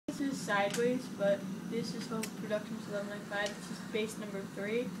sideways, but this is Hope Productions 1195. This is base number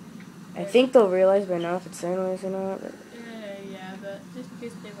 3. I think they'll realize by now if it's sideways or not. But Yeah, but just in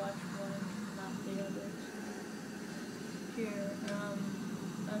case they watch one, not the others. Here,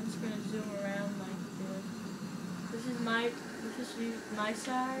 I'm just gonna zoom around like this. This is my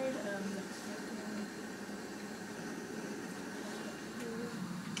side.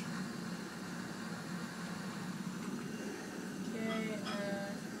 Okay,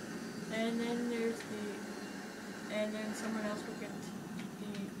 and then there's and then someone else will get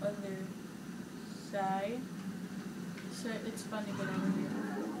the other side. So it's fun to get over here.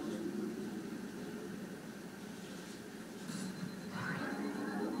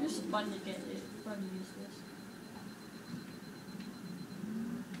 Just fun to get it. Fun to use this.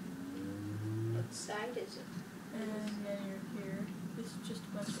 What side is it? And then you're here. This is just a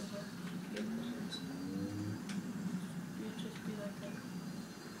bunch of you'd just be like a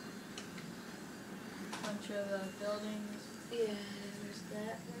bunch of buildings. Yeah, there's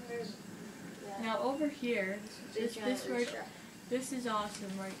that. And there's that. Now over here, this is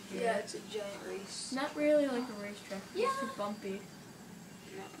awesome right here. Yeah, it's a giant race. Not really like a racetrack. Yeah. It's too bumpy.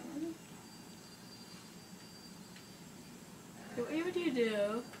 So what would you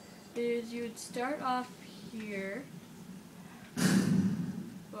do is you would start off here.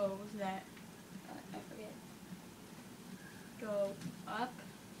 Whoa, what was that? I forget. Go up.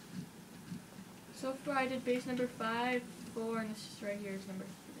 So far I did base number 5, 4, and this is right here is number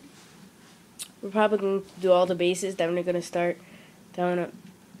 3. we're probably going to do all the bases. Then we're going to start down at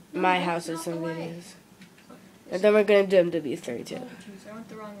my that's house with not some the way. videos. And then we're going to do MW3 too. Oh jeez, I went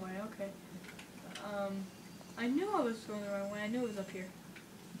the wrong way. Okay. I knew I was going the wrong way. I knew it was up here.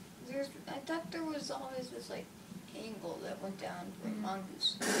 I thought there was always this like angle that went down for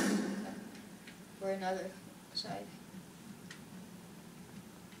Mongoose. For another side.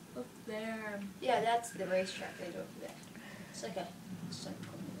 Up there. Yeah, that's the racetrack right over there. It's like a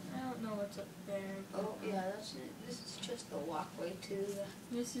circle. I don't know what's up there. Oh yeah, that's it. This is just the walkway to the.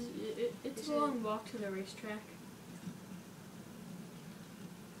 This is it's Is a it- long walk to the racetrack.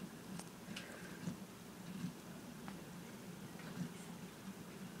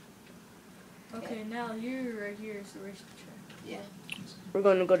 Okay, now you're right here is the racetrack. Yeah. We're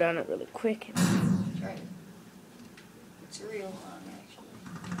going to go down it really quick. Right. It's real long actually.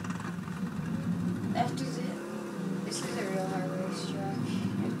 After this is a real hard racetrack.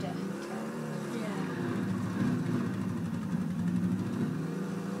 You have to turn. Yeah.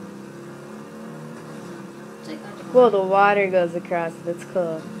 It's like under. Whoa, the water goes across. That's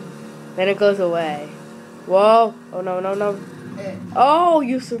cool. Then it goes away. Whoa. Oh, no, no, no. Oh,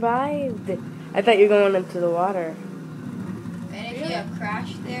 you survived. I thought you were going into the water. And if you have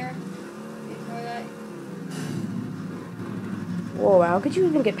crashed there before that, Whoa, how could you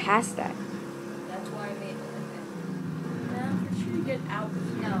even get past that? that's why I made it like that. Now I'm pretty sure you get out.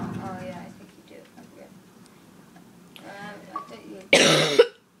 No, oh yeah, I think you do. I forget. I thought you.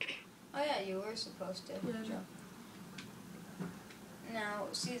 Oh yeah, you were supposed to Yeah. jump. Now,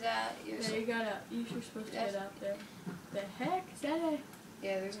 see that? Yeah, you're supposed to get out there. The heck? Is that a...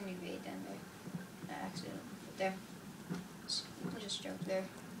 Yeah, there's an UV down there. Accident. But there. You just jump there.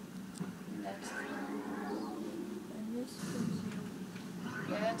 And that's. And this brings you...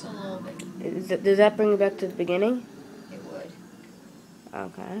 Yeah, that's a little bit. Does that bring you back to the beginning? It would.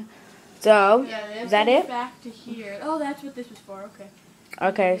 Okay. So, Yeah, is that it? Back to here. Oh, that's what this was for. Okay.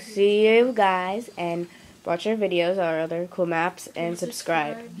 Okay, see you guys, and watch our videos, our other cool maps, and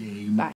subscribe. Bye.